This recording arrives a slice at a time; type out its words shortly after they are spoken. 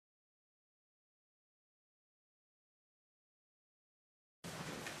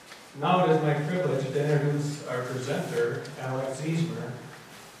Now it is my privilege to introduce our presenter, Alex Ziesmer.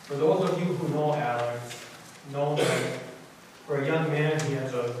 For those of you who know Alex, know that for a young man, he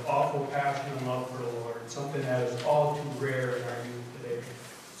has an awful passion and love for the Lord, something that is all too rare in our youth today.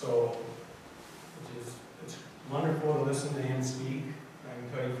 So, it's wonderful to listen to him speak. I can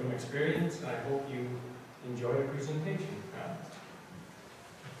tell you from experience, and I hope you enjoy the presentation.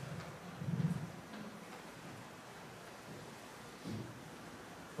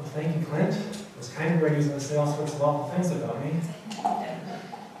 Well, thank you, Clint. It was kind of ready to say all sorts of awful things about me.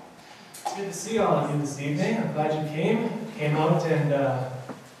 It's good to see all of you this evening. I'm glad you came out and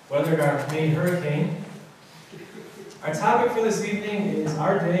weathered our mini hurricane. Our topic for this evening is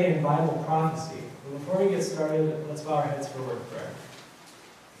Our Day in Bible Prophecy. But before we get started, let's bow our heads for a word of prayer.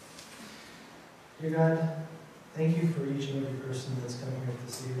 Dear God, thank you for each and every person that's come here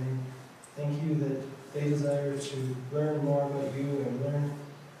this evening. Thank you that they desire to learn more about you and learn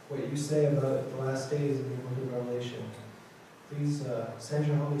what you say about the last days of the book of Revelation. Please send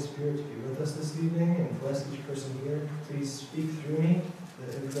your Holy Spirit to be with us this evening and bless each person here. Please speak through me,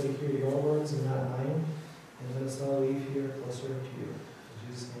 that everybody hear your words and not mine, and let us all leave here closer to you. In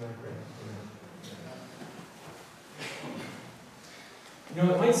Jesus' name I pray. Amen. You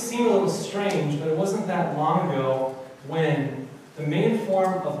know, it might seem a little strange, but it wasn't that long ago when the main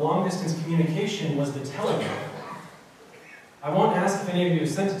form of long-distance communication was the telegram. I won't ask if any of you have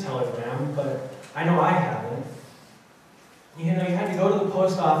sent a telegram, but I know I haven't. You know, you had to go to the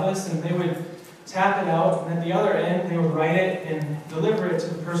post office and they would tap it out, and at the other end they would write it and deliver it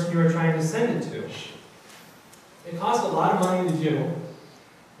to the person you were trying to send it to. It cost a lot of money to do.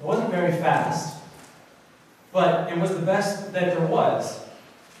 It wasn't very fast, but it was the best that there was.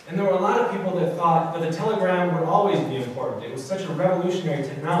 And there were a lot of people that thought that the telegram would always be important. It was such a revolutionary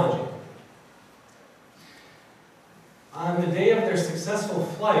technology. On the day of their successful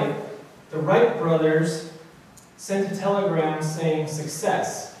flight, the Wright brothers sent a telegram saying,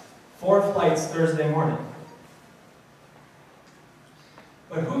 "Success, 4 flights Thursday morning."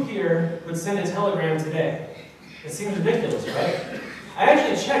 But who here would send a telegram today? It seems ridiculous, right? I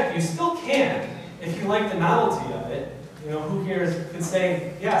actually checked, you still can, if you like the novelty of it. You know, who here could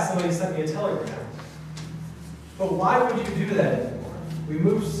say, yeah, somebody sent me a telegram. But why would you do that anymore? We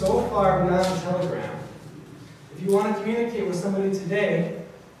moved so far beyond the telegram. If you want to communicate with somebody today,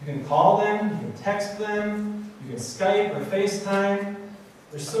 you can call them, you can text them, you can Skype or FaceTime.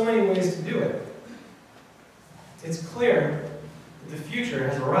 There's so many ways to do it. It's clear that the future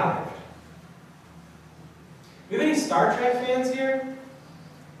has arrived. Do we have any Star Trek fans here?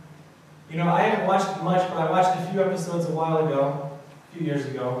 You know, I haven't watched much, but I watched a few episodes a while ago, a few years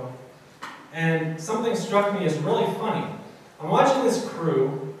ago, and something struck me as really funny. I'm watching this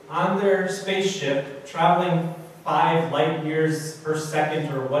crew on their spaceship traveling 5 light years per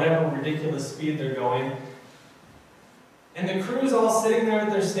second or whatever ridiculous speed they're going, and the crew's all sitting there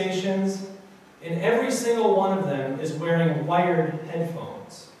at their stations, and every single one of them is wearing wired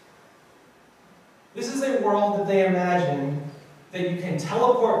headphones. This is a world that they imagine that you can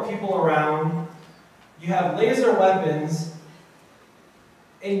teleport people around, you have laser weapons,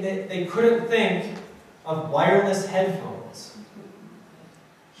 and that they couldn't think of wireless headphones.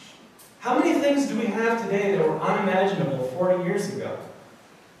 How many things do we have today that were unimaginable 40 years ago?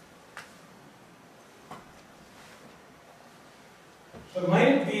 But might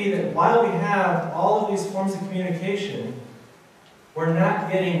it be that while we have all of these forms of communication, we're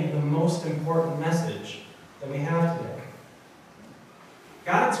not getting the most important message that we have today?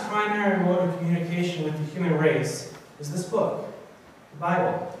 God's primary mode of communication with the human race is this book, the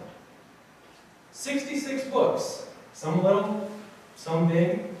Bible. 66 books, some little, some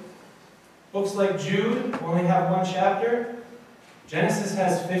big. Books like Jude only have 1 chapter. Genesis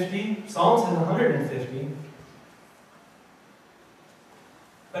has 50. Psalms has 150.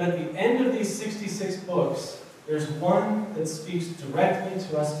 But at the end of these 66 books, there's one that speaks directly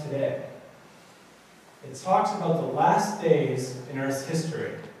to us today. It talks about the last days in Earth's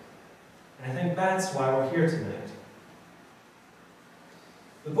history. And I think that's why we're here tonight.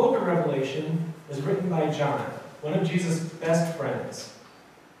 The book of Revelation was written by John, one of Jesus' best friends.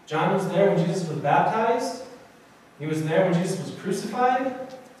 John was there when Jesus was baptized, he was there when Jesus was crucified,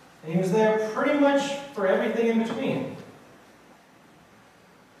 and he was there pretty much for everything in between.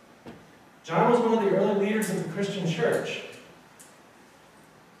 John was one of the early leaders of the Christian church.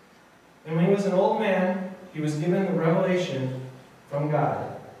 And when he was an old man, he was given the revelation from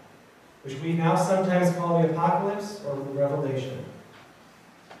God, which we now sometimes call the Apocalypse or the Revelation.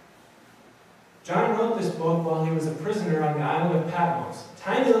 John wrote this book while he was a prisoner on the island of Patmos, a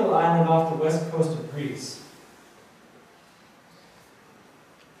tiny little island off the west coast of Greece.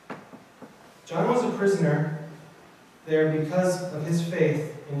 prisoner there because of his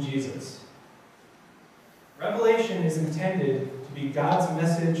faith in Jesus. Revelation is intended to be God's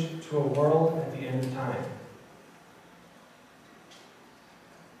message to a world at the end of time.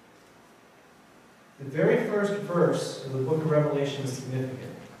 The very first verse of the book of Revelation is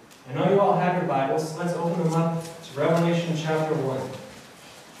significant. I know you all have your Bibles, so let's open them up to Revelation chapter 1.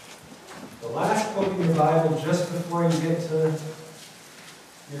 The last book in your Bible just before you get to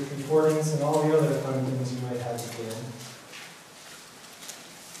your concordance and all the other fun things you might have at the end.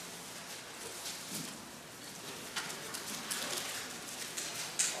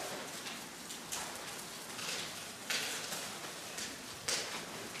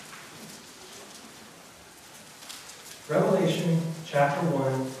 Revelation chapter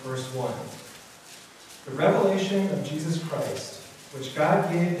 1, verse 1. The revelation of Jesus Christ, which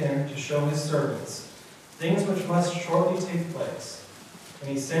God gave him to show his servants, things which must shortly take place. And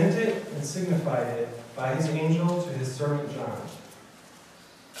he sent it and signified it by his angel to his servant John.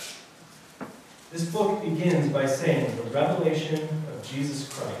 This book begins by saying the revelation of Jesus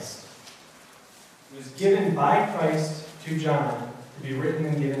Christ. It was given by Christ to John to be written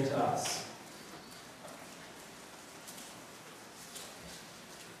and given to us.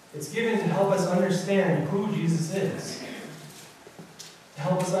 It's given to help us understand who Jesus is, to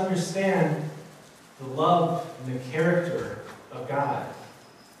help us understand the love and the character of God.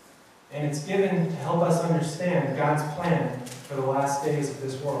 And it's given to help us understand God's plan for the last days of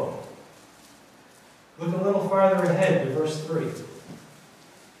this world. Look a little farther ahead to verse 3.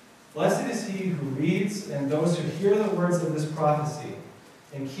 Blessed is he who reads and those who hear the words of this prophecy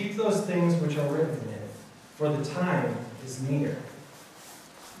and keep those things which are written in it, for the time is near.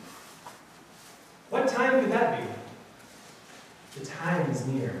 What time could that be? The time is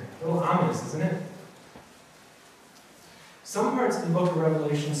near. A little ominous, isn't it? Some parts of the book of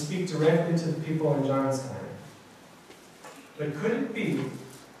Revelation speak directly to the people in John's time. But could it be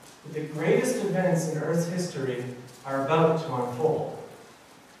that the greatest events in Earth's history are about to unfold?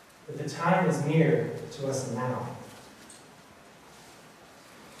 That the time is near to us now?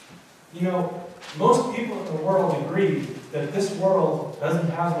 You know, most people in the world agree that this world doesn't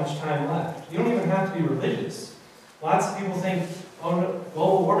have much time left. You don't even have to be religious. Lots of people think, oh, no,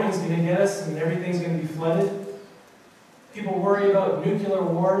 global warming is going to get us and everything's going to be flooded. People worry about nuclear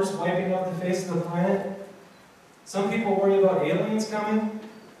wars wiping out the face of the planet. Some people worry about aliens coming.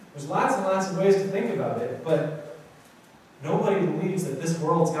 There's lots and lots of ways to think about it, but nobody believes that this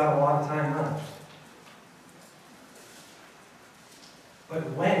world's got a lot of time left.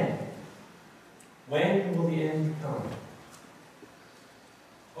 But when? When will the end come?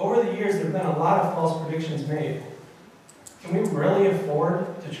 Over the years, there have been a lot of false predictions made. Can we really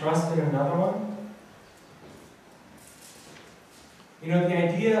afford to trust in another one? You know, the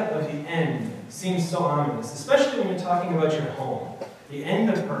idea of the end seems so ominous, especially when you're talking about your home. The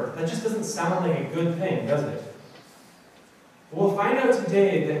end of Earth. That just doesn't sound like a good thing, does it? But we'll find out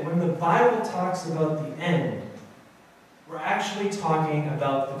today that when the Bible talks about the end, we're actually talking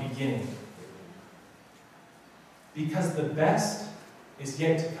about the beginning. Because the best is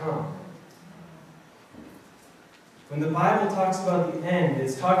yet to come. When the Bible talks about the end,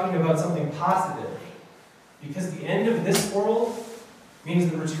 it's talking about something positive. Because the end of this world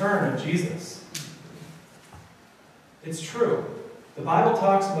means the return of Jesus. It's true. The Bible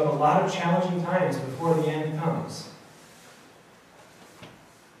talks about a lot of challenging times before the end comes.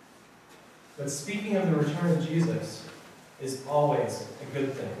 But speaking of the return of Jesus is always a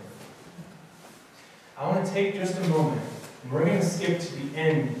good thing. I want to take just a moment, and we're going to skip to the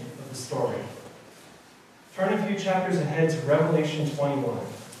end of the story. Turn a few chapters ahead to Revelation 21.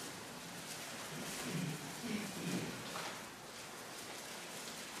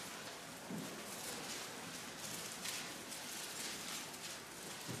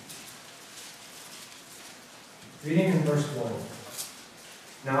 Reading in verse 1.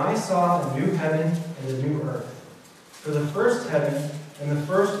 Now I saw a new heaven and a new earth. For the first heaven and the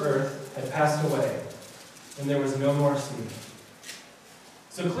first earth had passed away, and there was no more sea.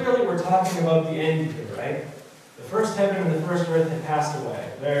 So clearly we're talking about the end here, right? The first heaven and the first earth had passed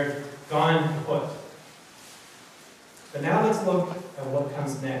away. They're gone kaput. But now let's look at what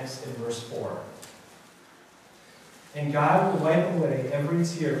comes next in verse 4. And God will wipe away every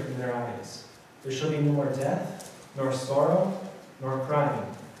tear from their eyes. There shall be no more death, nor sorrow, nor crying.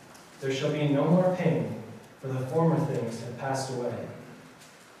 There shall be no more pain, for the former things have passed away.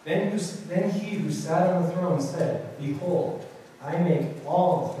 Then he who sat on the throne said, Behold, I make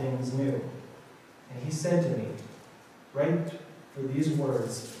all things new. And he said to me, Write, for these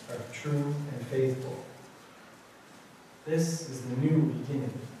words are true and faithful. This is the new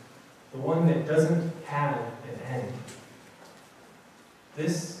beginning. the one that doesn't have an end.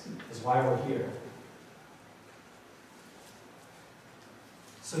 This is why we're here.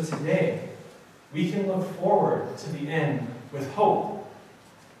 So today, we can look forward to the end with hope,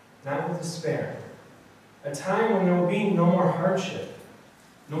 not with despair. A time when there will be no more hardship,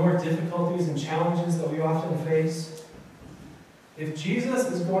 no more difficulties and challenges that we often face. If Jesus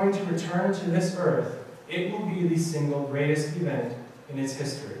is going to return to this earth, it will be the single greatest event in its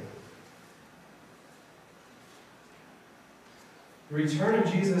history. The return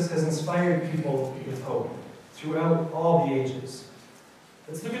of Jesus has inspired people with hope throughout all the ages.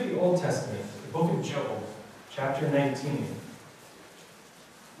 Let's look at the Old Testament, the book of Job, chapter 19.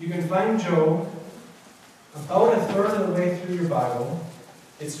 You can find Job about a third of the way through your Bible.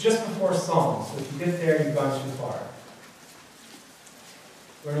 It's just before Psalms, so if you get there, you've gone too far.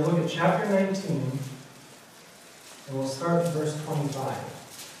 We're going to look at chapter 19, and we'll start in verse 25.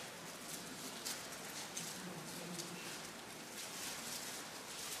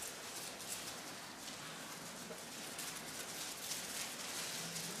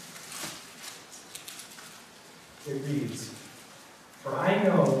 It reads, "For I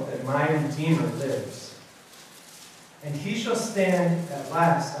know that my Redeemer lives, and he shall stand at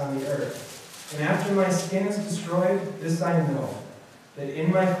last on the earth. And after my skin is destroyed, this I know, that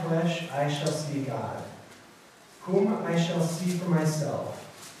in my flesh I shall see God, whom I shall see for myself,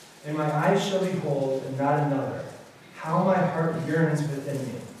 and my eyes shall behold, and not another. How my heart yearns within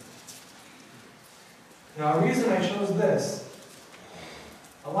me." Now, a reason I chose this,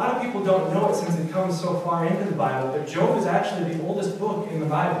 a lot of people don't know it since it comes so far into the Bible, but Job is actually the oldest book in the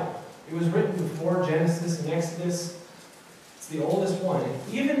Bible. It was written before Genesis and Exodus. It's the oldest one.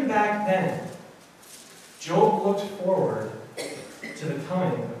 And even back then, Job looked forward to the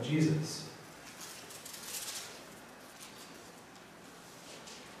coming of Jesus.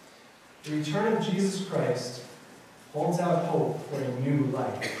 The return of Jesus Christ holds out hope for a new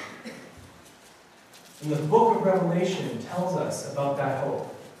life. And the book of Revelation tells us about that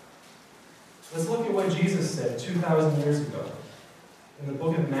hope. Let's look at what Jesus said 2,000 years ago in the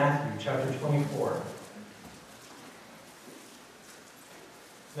book of Matthew, chapter 24.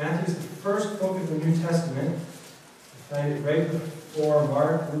 Matthew is the first book of the New Testament. You find it right before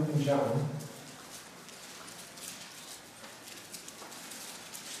Mark, Luke, and John.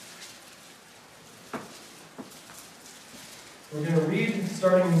 We're going to read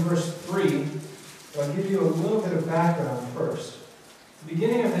starting in verse 3. But I'll give you a little bit of background first. At the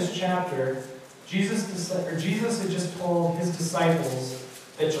beginning of this chapter, Jesus had just told his disciples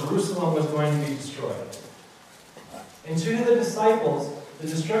that Jerusalem was going to be destroyed. And to the disciples, the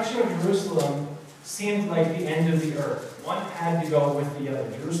destruction of Jerusalem seemed like the end of the earth. One had to go with the other.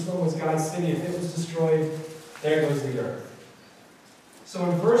 Jerusalem was God's city. If it was destroyed, there goes the earth. So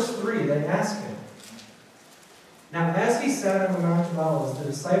in verse 3, they ask him, "Now as he sat on the Mount of Olives, the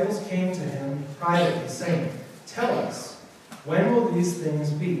disciples came to him privately, saying, 'Tell us, when will these things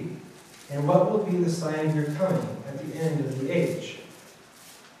be? And what will be the sign of your coming at the end of the age?'"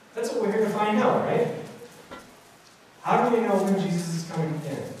 That's what we're here to find out, right? How do we know when Jesus is coming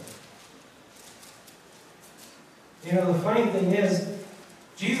again? You know, the funny thing is,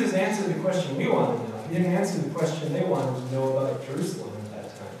 Jesus answered the question we wanted to know. He didn't answer the question they wanted to know about Jerusalem at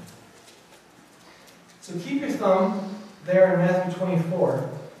that time. So keep your thumb there in Matthew 24,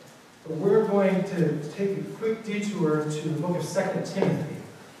 but we're going to take a quick detour to the book of 2 Timothy.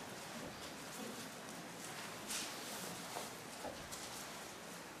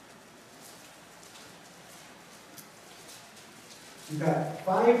 You've got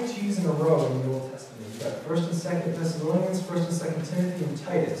 5 T's in a row in the Old Testament. You've got 1st and 2nd Thessalonians, 1st and 2nd Timothy, and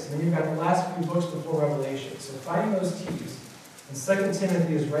Titus. And then you've got the last few books before Revelation. So find those T's. And 2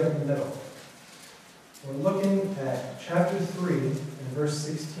 Timothy is right in the middle. We're looking at chapter 3 and verse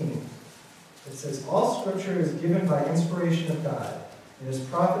 16. It says, "All Scripture is given by inspiration of God. It is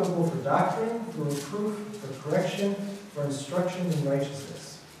profitable for doctrine, for reproof, for correction, for instruction in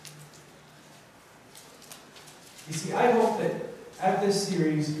righteousness." You see, I hope that at this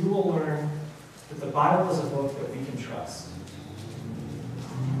series you will learn that the Bible is a book that we can trust.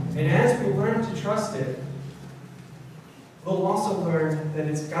 And as we learn to trust it, we'll also learn that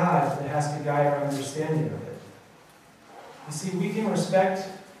it's God that has to guide our understanding of it. You see, we can respect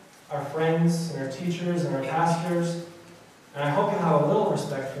our friends and our teachers and our pastors, and I hope you'll have a little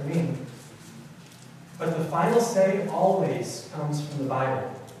respect for me. But the final say always comes from the Bible.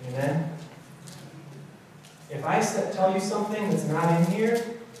 Amen? If I tell you something that's not in here,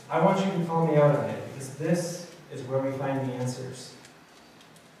 I want you to call me out on it, because this is where we find the answers.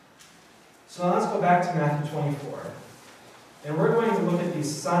 So now let's go back to Matthew 24. And we're going to look at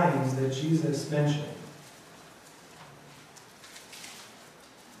these signs that Jesus mentioned.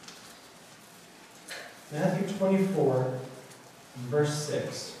 Matthew 24, verse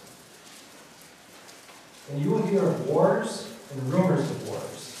 6. And you will hear of wars and rumors of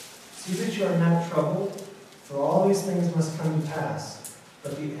wars. See that you are not troubled, for all these things must come to pass,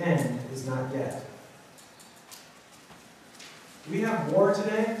 but the end is not yet. We have war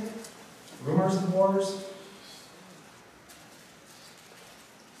today, rumors of wars.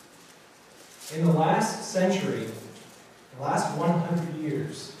 In the last century, the last 100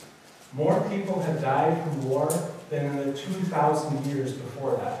 years, more people have died from war than in the 2,000 years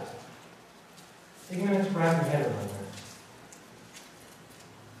before that. Take a minute to wrap your head around that.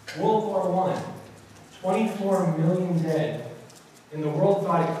 World War I, 24 million dead, and the world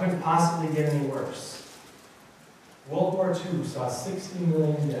thought it couldn't possibly get any worse. World War II saw 60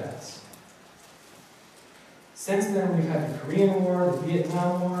 million deaths. Since then, we've had the Korean War, the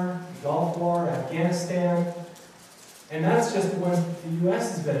Vietnam War, the Gulf War, Afghanistan, and that's just the ones that the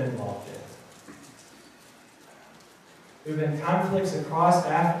U.S. has been involved in. There have been conflicts across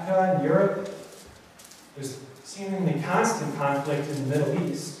Africa and Europe. There's seemingly constant conflict in the Middle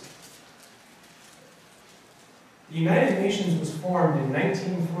East. The United Nations was formed in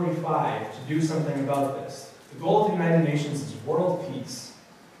 1945 to do something about this. The goal of the United Nations is world peace.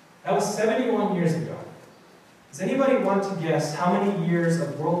 That was 71 years ago. Does anybody want to guess how many years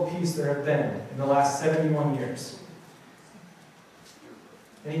of world peace there have been in the last 71 years?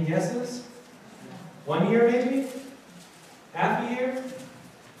 Any guesses? 1 year maybe? Half a year?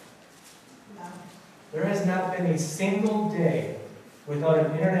 No. There has not been a single day without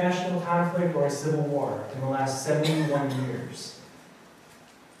an international conflict or a civil war in the last 71 years.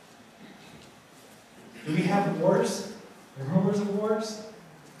 Do we have wars? The rumors of wars?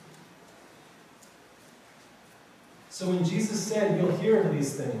 So when Jesus said, you'll hear of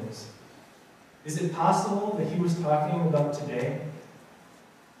these things, is it possible that he was talking about today?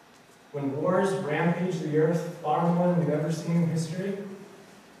 When wars rampage the earth far more than we've ever seen in history?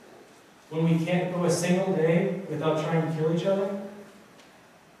 When we can't go a single day without trying to kill each other?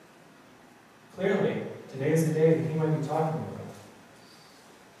 Clearly, today is the day that he might be talking about.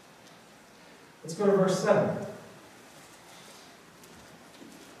 Let's go to verse 7.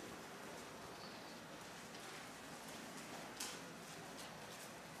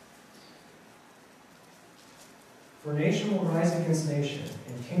 For nation will rise against nation,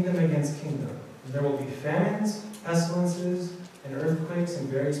 and kingdom against kingdom, and there will be famines, pestilences, and earthquakes in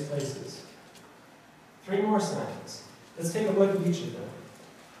various places. 3 more signs. Let's take a look at each of them.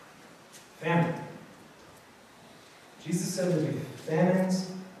 Famine. Jesus said there would be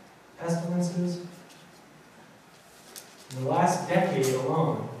famines, pestilences. In the last decade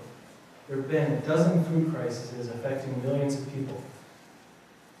alone, there have been a dozen food crises affecting millions of people.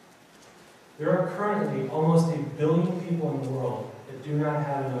 There are currently almost 1 billion people in the world that do not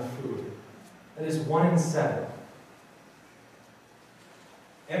have enough food. That is 1 in 7.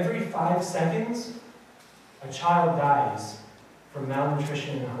 Every 5 seconds, a child dies from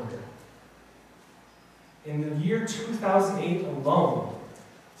malnutrition and hunger. In the year 2008 alone,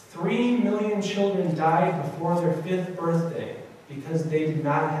 3 million children died before their 5th birthday because they did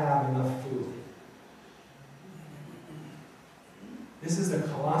not have enough food. This is a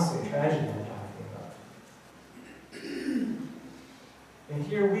colossal tragedy we're talking about. And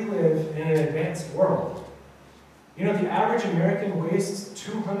here we live in an advanced world. You know, the average American wastes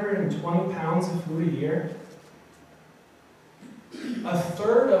 220 pounds of food a year.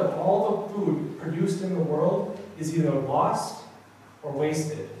 1/3 of all the food produced in the world is either lost or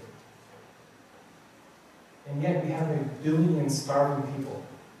wasted. And yet we have 1 billion starving people.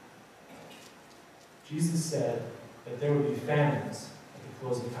 Jesus said that there would be famines at the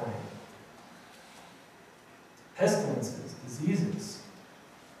close of time. Pestilences, diseases.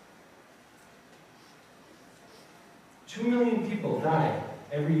 2 million people die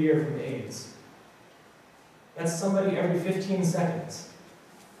every year from AIDS. That's somebody every 15 seconds.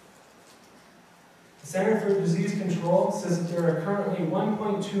 The Center for Disease Control says that there are currently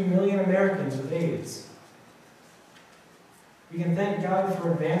 1.2 million Americans with AIDS. We can thank God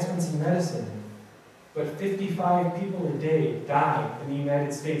for advancements in medicine, but 55 people a day die in the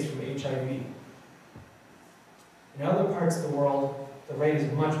United States from HIV. In other parts of the world, the rate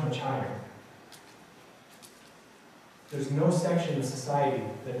is much, much higher. There's no section of society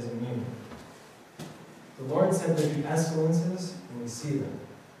that is immune. The Lord said there'd be pestilences, and we see them.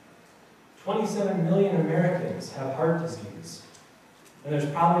 27 million Americans have heart disease. And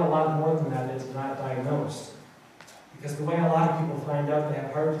there's probably a lot more than that that's not diagnosed. Because the way a lot of people find out they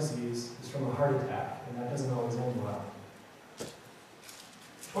have heart disease is from a heart attack, and that doesn't always end well.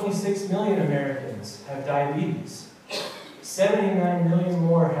 26 million Americans have diabetes. 79 million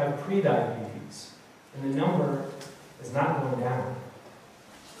more have prediabetes, and the number is not going down.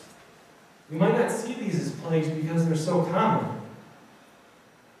 We might not see these as plagues because they're so common,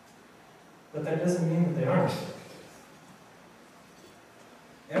 but that doesn't mean that they aren't.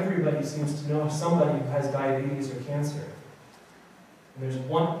 Everybody seems to know somebody who has diabetes or cancer. And there's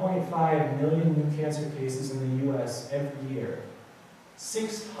 1.5 million new cancer cases in the U.S. every year.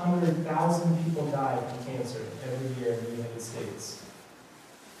 600,000 people die from cancer every year in the United States.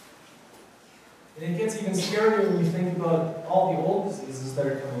 And it gets even scarier when you think about all the old diseases that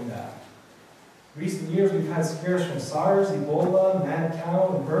are coming back. In recent years, we've had scares from SARS, Ebola, mad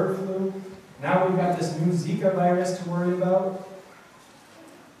cow, and bird flu. Now we've got this new Zika virus to worry about.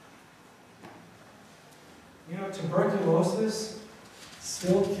 You know, tuberculosis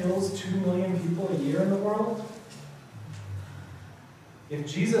still kills 2 million people a year in the world. If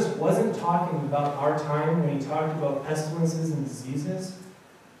Jesus wasn't talking about our time when he talked about pestilences and diseases,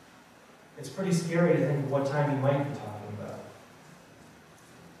 it's pretty scary to think of what time he might be talking about.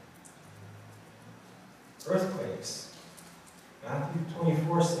 Earthquakes. Matthew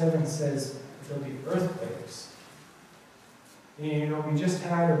 24:7 says there'll be earthquakes. And, you know, we just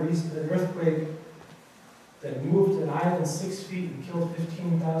had an earthquake that moved an island 6 feet and killed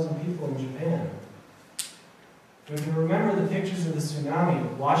 15,000 people in Japan. We can remember the pictures of the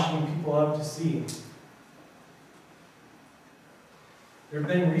tsunami washing people out to sea. There have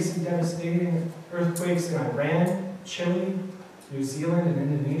been recent devastating earthquakes in Iran, Chile, New Zealand,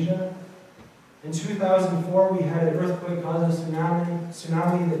 and Indonesia. In 2004, we had an earthquake caused a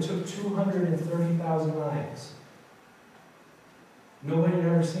tsunami that took 230,000 lives. Nobody had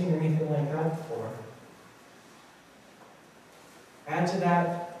ever seen anything like that before. Add to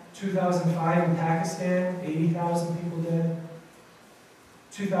that 2005 in Pakistan, 80,000 people dead.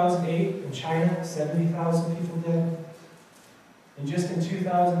 2008 in China, 70,000 people dead. And just in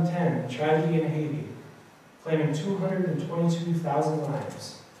 2010, tragedy in Haiti, claiming 222,000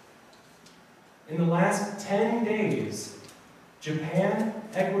 lives. In the last 10 days, Japan,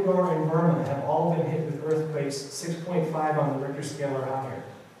 Ecuador, and Burma have all been hit with earthquakes 6.5 on the Richter scale or higher.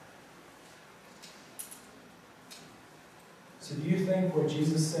 So do you think what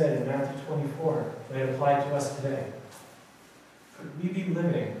Jesus said in Matthew 24 might apply to us today? Could we be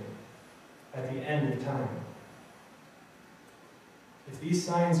living at the end of time? If these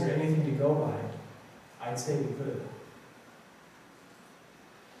signs are anything to go by, I'd say we could.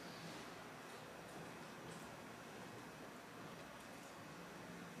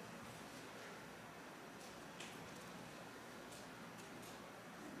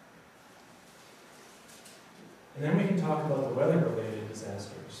 And then we can talk about the weather-related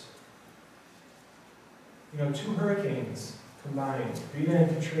disasters. You know, 2 hurricanes combined, Rita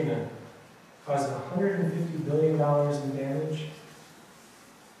and Katrina, caused $150 billion in damage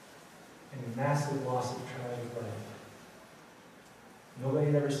and massive loss of tragic life. Nobody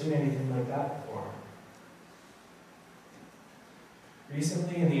had ever seen anything like that before.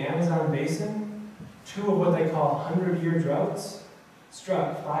 Recently, in the Amazon basin, 2 of what they call 100-year droughts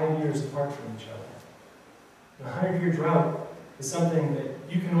struck 5 years apart from each other. A 100-year drought is something that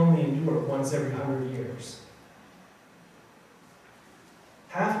you can only endure once every 100 years.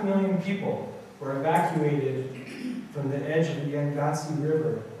 500,000 people were evacuated from the edge of the Yangtze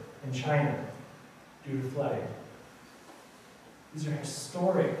River in China due to flooding. These are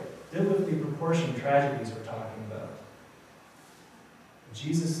historic, biblically proportioned tragedies we're talking about.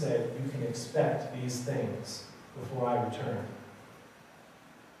 Jesus said, you can expect these things before I return.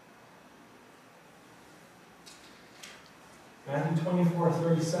 Matthew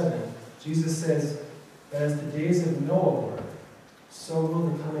 24:37, Jesus says that as the days of Noah were, so will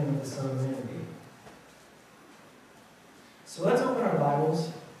the coming of the Son of Man be. So let's open our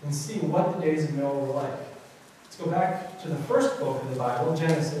Bibles and see what the days of Noah were like. Let's go back to the first book of the Bible,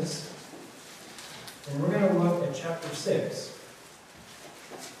 Genesis, and we're going to look at chapter 6.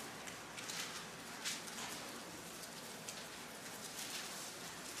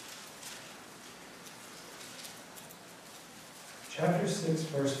 Chapter 6,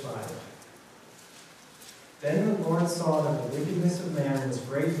 verse 5. Then the Lord saw that the wickedness of man was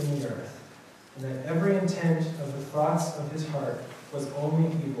great in the earth, and that every intent of the thoughts of his heart was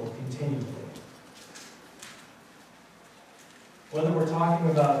only evil continually. Whether we're talking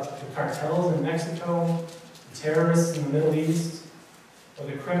about the cartels in Mexico, the terrorists in the Middle East, or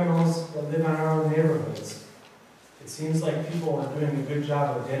the criminals that live in our own neighborhoods, it seems like people are doing a good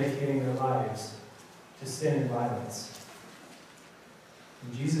job of dedicating their lives to sin and violence.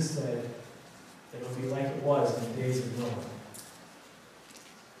 And Jesus said that it will be like it was in the days of Noah.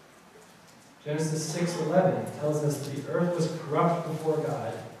 Genesis 6:11 tells us that the earth was corrupt before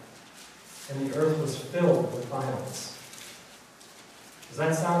God, and the earth was filled with violence. Does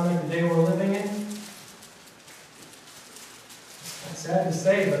that sound like the day we're living in? It's sad to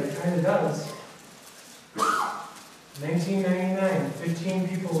say, but it kind of does. 1999, 15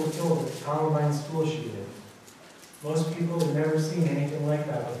 people were killed at the Columbine school shooting. Most people had never seen anything like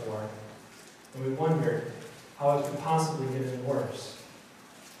that before, and we wondered how it could possibly get any worse.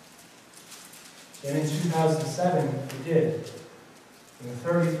 Then in 2007, it did, and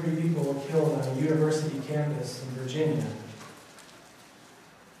 33 people were killed on a university campus in Virginia.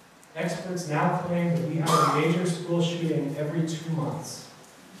 Experts now claim that we have a major school shooting every 2 months.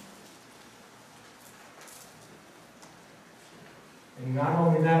 And not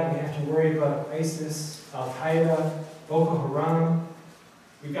only that, we have to worry about ISIS, Al-Qaeda, Boko Haram.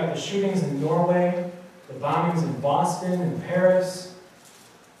 We've got the shootings in Norway, the bombings in Boston and Paris.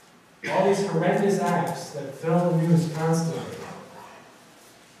 All these horrendous acts that fill the news constantly.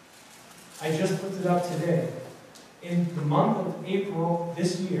 I just looked it up today. In the month of April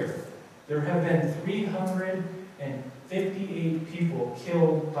this year, there have been 358 people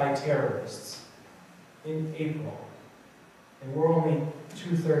killed by terrorists in April. And we're only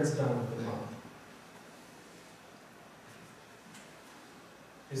 2/3 done with the month.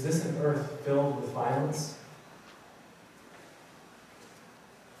 Is this an earth filled with violence?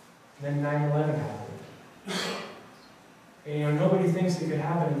 And then 9/11 happened. And nobody thinks it could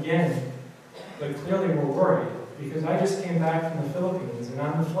happen again, but clearly we're worried, because I just came back from the Philippines, and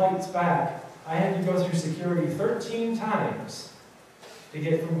on the flights back, I had to go through security 13 times to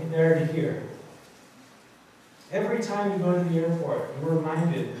get from there to here. Every time you go to the airport, we're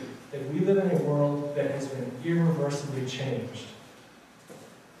reminded that we live in a world that has been irreversibly changed.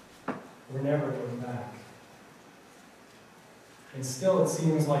 We're never going back. And still it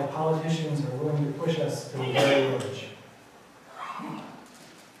seems like politicians are willing to push us to the very edge.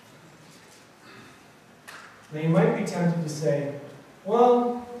 Now you might be tempted to say,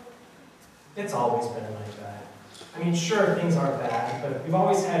 well, it's always been like that. I mean, sure, things are bad, but we've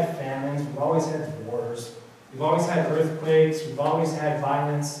always had famines, we've always had wars, we've always had earthquakes, we've always had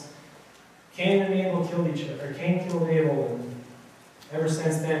violence. Cain and Abel killed each other, or Cain killed Abel, and ever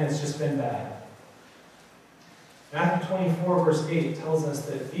since then it's just been bad. Matthew 24, verse 8 tells us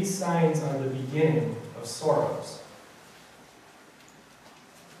that these signs are the beginning of sorrows.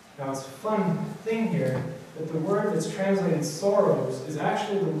 Now it's a fun thing here that the word that's translated sorrows is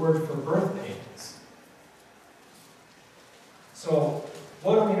actually the word for birth pains. So,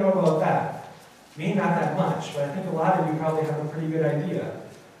 what do we know about that? Me, not that much, but I think a lot of you probably have a pretty good idea.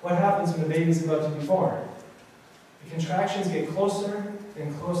 What happens when a baby's about to be born? The contractions get closer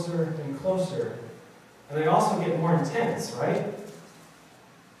and closer and closer, and they also get more intense, right?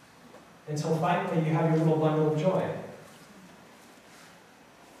 Until finally you have your little bundle of joy.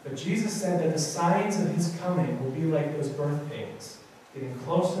 But Jesus said that the signs of his coming will be like those birth pains, getting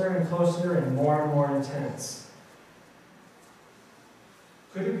closer and closer and more intense.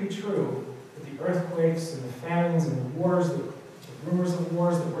 Could it be true that the earthquakes and the famines and the wars, the rumors of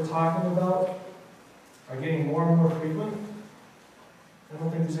wars that we're talking about are getting more and more frequent? I don't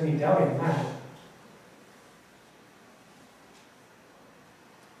think there's any doubting that.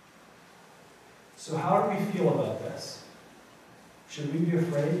 So how do we feel about this? Should we be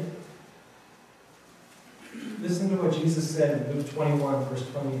afraid? Listen to what Jesus said in Luke 21, verse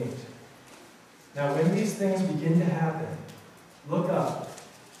 28. Now when these things begin to happen, look up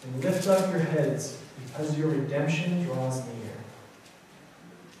and lift up your heads, because your redemption draws near.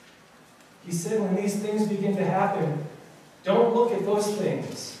 He said when these things begin to happen, don't look at those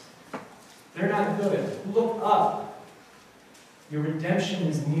things. They're not good. Look up. Your redemption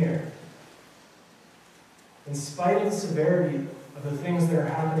is near. In spite of the severity of the things that are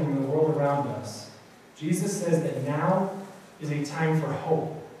happening in the world around us, Jesus says that now is a time for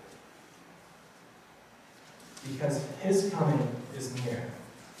hope, because his coming is near.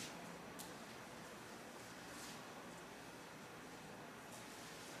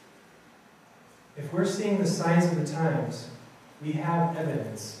 If we're seeing the signs of the times, we have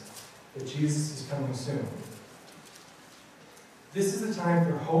evidence that Jesus is coming soon. This is a time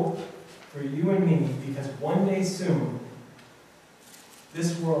for hope for you and me, because one day soon,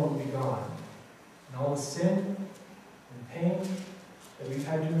 this world will be gone, and all the sin and pain that we've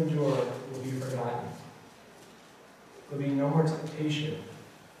had to endure will be forgotten. There'll be no more temptation,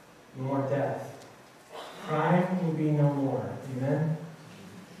 no more death. Crime will be no more. Amen?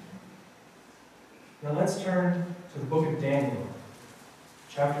 Now let's turn to the book of Daniel,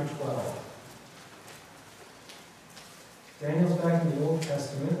 chapter 12. Daniel's back in the Old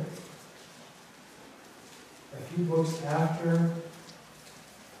Testament. a few books after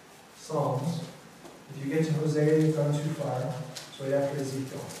Psalms. If you get to Hosea, you've gone too far. It's right after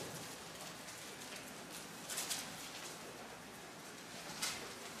Ezekiel.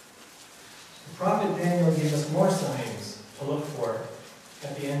 The prophet Daniel gave us more signs to look for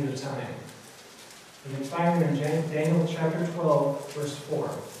at the end of time. You can find them in Daniel chapter 12, verse 4.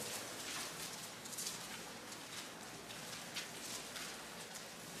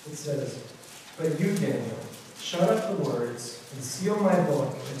 It says, "But you, Daniel, shut up the words and seal my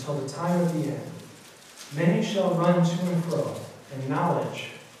book until the time of the end. Many shall run to and fro, and knowledge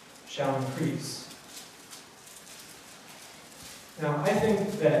shall increase." Now, I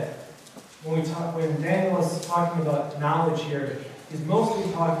think that when Daniel is talking about knowledge here, he's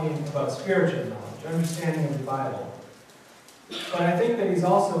mostly talking about spiritual knowledge, understanding of the Bible. But I think that he's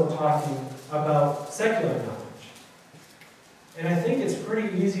also talking about secular knowledge. And I think it's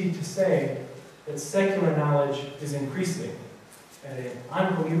pretty easy to say that secular knowledge is increasing at an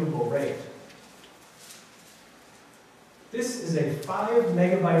unbelievable rate. This is a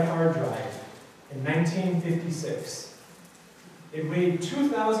 5-megabyte hard drive in 1956. It weighed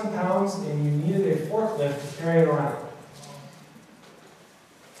 2,000 pounds and you needed a forklift to carry it around.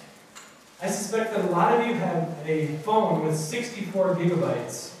 I suspect that a lot of you have a phone with 64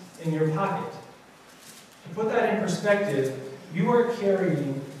 gigabytes in your pocket. To put that in perspective, you are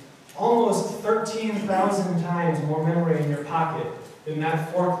carrying almost 13,000 times more memory in your pocket than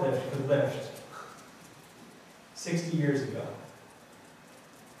that forklift could lift 60 years ago.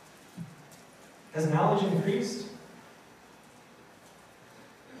 Has knowledge increased?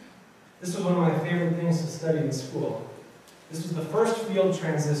 This was one of my favorite things to study in school. This was the first field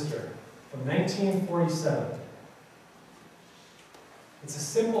transistor from 1947. It's a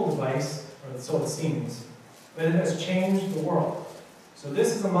simple device, or so it seems, but it has changed the world. So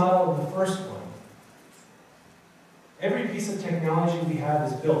this is a model of the first one. Every piece of technology we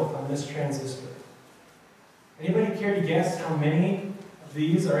have is built on this transistor. Anybody care to guess how many of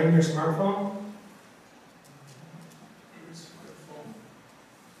these are in your smartphone?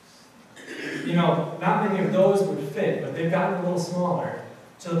 You know, not many of those would fit, but they've gotten a little smaller,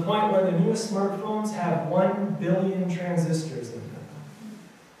 to the point where the newest smartphones have 1 billion transistors in them.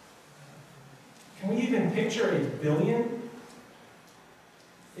 Can we even picture a billion?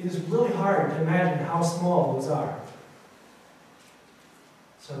 It is really hard to imagine how small those are.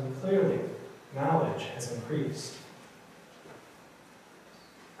 So clearly, knowledge has increased.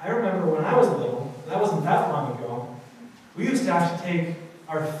 I remember when I was little, that wasn't that long ago, we used to have to take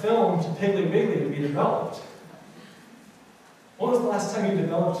our film to Piggly Wiggly to be developed. When was the last time you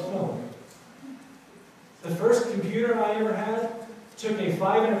developed film? The first computer I ever had took a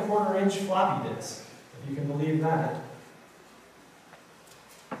 5¼ inch floppy disk, if you can believe that.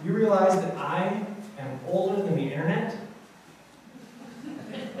 You realize that I am older than the internet?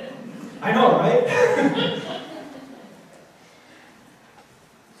 I know, right?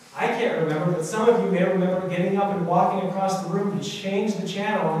 I can't remember, but some of you may remember getting up and walking across the room to change the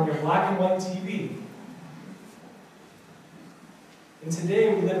channel on your black and white TV. And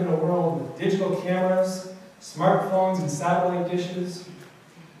today we live in a world with digital cameras, smartphones and satellite dishes.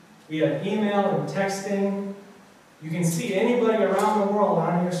 We have email and texting. You can see anybody around the world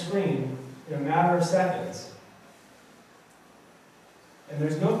on your screen in a matter of seconds. And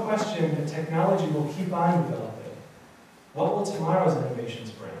there's no question that technology will keep on developing. What will tomorrow's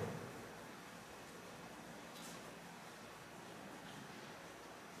innovations bring?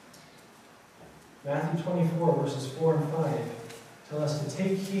 Matthew 24, verses 4 and 5 tell us to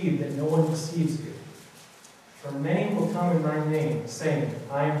take heed that no one deceives you. For many will come in my name, saying,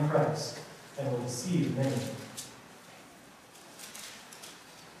 I am Christ, and will deceive many.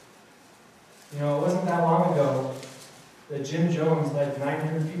 You know, it wasn't that long ago that Jim Jones led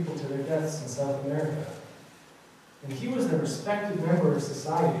 900 people to their deaths in South America. And he was a respected member of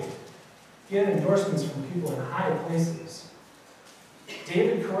society. He had endorsements from people in high places.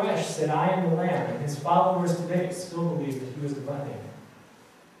 David Koresh said, I am the Lamb, and his followers today still believe that he was the Lamb.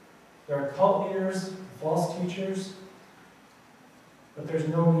 There are cult leaders, false teachers, but there's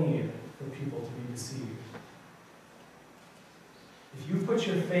no need for people to be deceived. If you put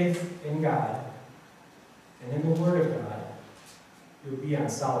your faith in God and in the Word of God, you'll be on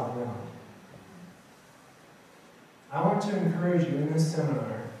solid ground. I want to encourage you in this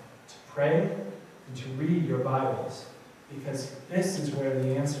seminar to pray and to read your Bibles, because this is where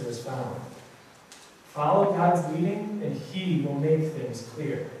the answer is found. Follow God's leading, and He will make things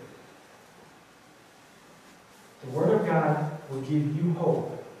clear. The Word of God will give you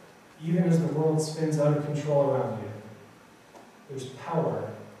hope, even as the world spins out of control around you. There's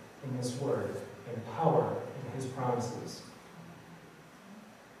power in this Word, and power and his promises.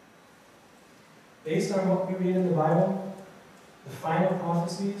 Based on what we read in the Bible, the final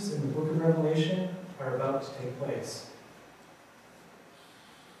prophecies in the book of Revelation are about to take place.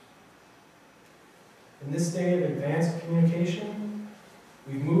 In this day of advanced communication,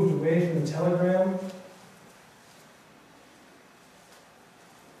 we've moved away from the telegram.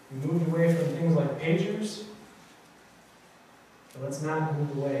 We moved away from things like pagers. But let's not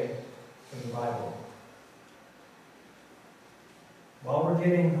move away from the Bible. While we're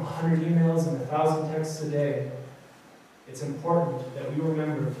getting 100 emails and 1,000 texts a day, it's important that we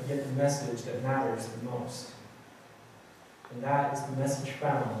remember to get the message that matters the most. And that is the message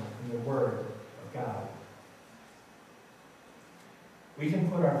found in the Word of God. We can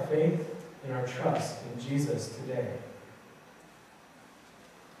put our faith and our trust in Jesus today.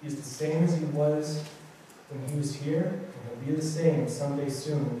 He's the same as he was when he was here, and he'll be the same someday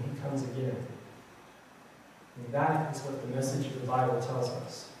soon when he comes again. And that is what the message of the Bible tells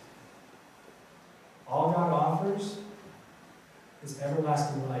us. All God offers is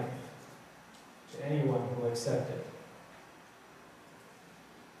everlasting life to anyone who will accept it.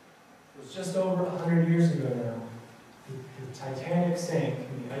 It was just over 100 years ago now. The Titanic sank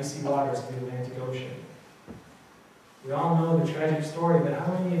in the icy waters of the Atlantic Ocean. We all know the tragic story, but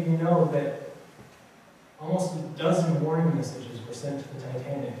how many of you know that almost a dozen warning messages were sent to the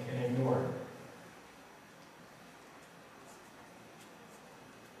Titanic and ignored?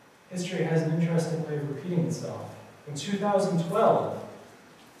 History has an interesting way of repeating itself. In 2012,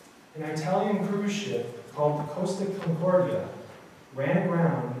 an Italian cruise ship called the Costa Concordia ran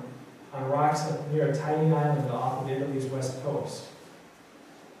aground on rocks near a tiny island off of Italy's west coast.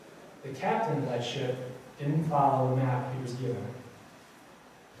 The captain of that ship didn't follow the map he was given.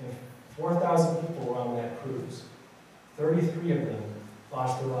 And 4,000 people were on that cruise. 33 of them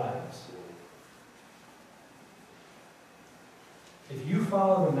lost their lives. If you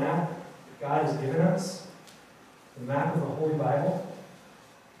follow the map that God has given us, the map of the Holy Bible,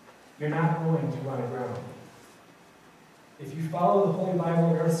 you're not going to run aground. If you follow the Holy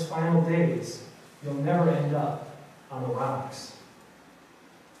Bible in Earth's final days, you'll never end up on the rocks.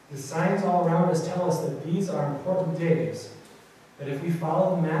 The signs all around us tell us that these are important days, that if we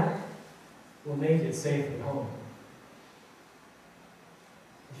follow the map, we'll make it safe at home.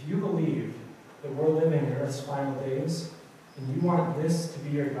 If you believe that we're living in Earth's final days, and you want this to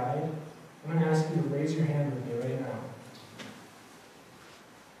be your guide, I'm going to ask you to raise your hand with me right now.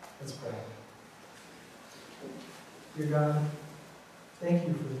 Let's pray. Dear God, thank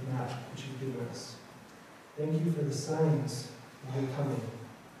you for the map that you've given us. Thank you for the signs of your coming.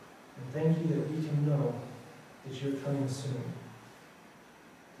 And thank you that we can know that you're coming soon.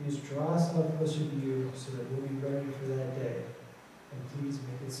 Please draw us out closer to you so that we'll be ready for that day. And please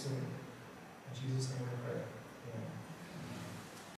make it soon. In Jesus' name I pray.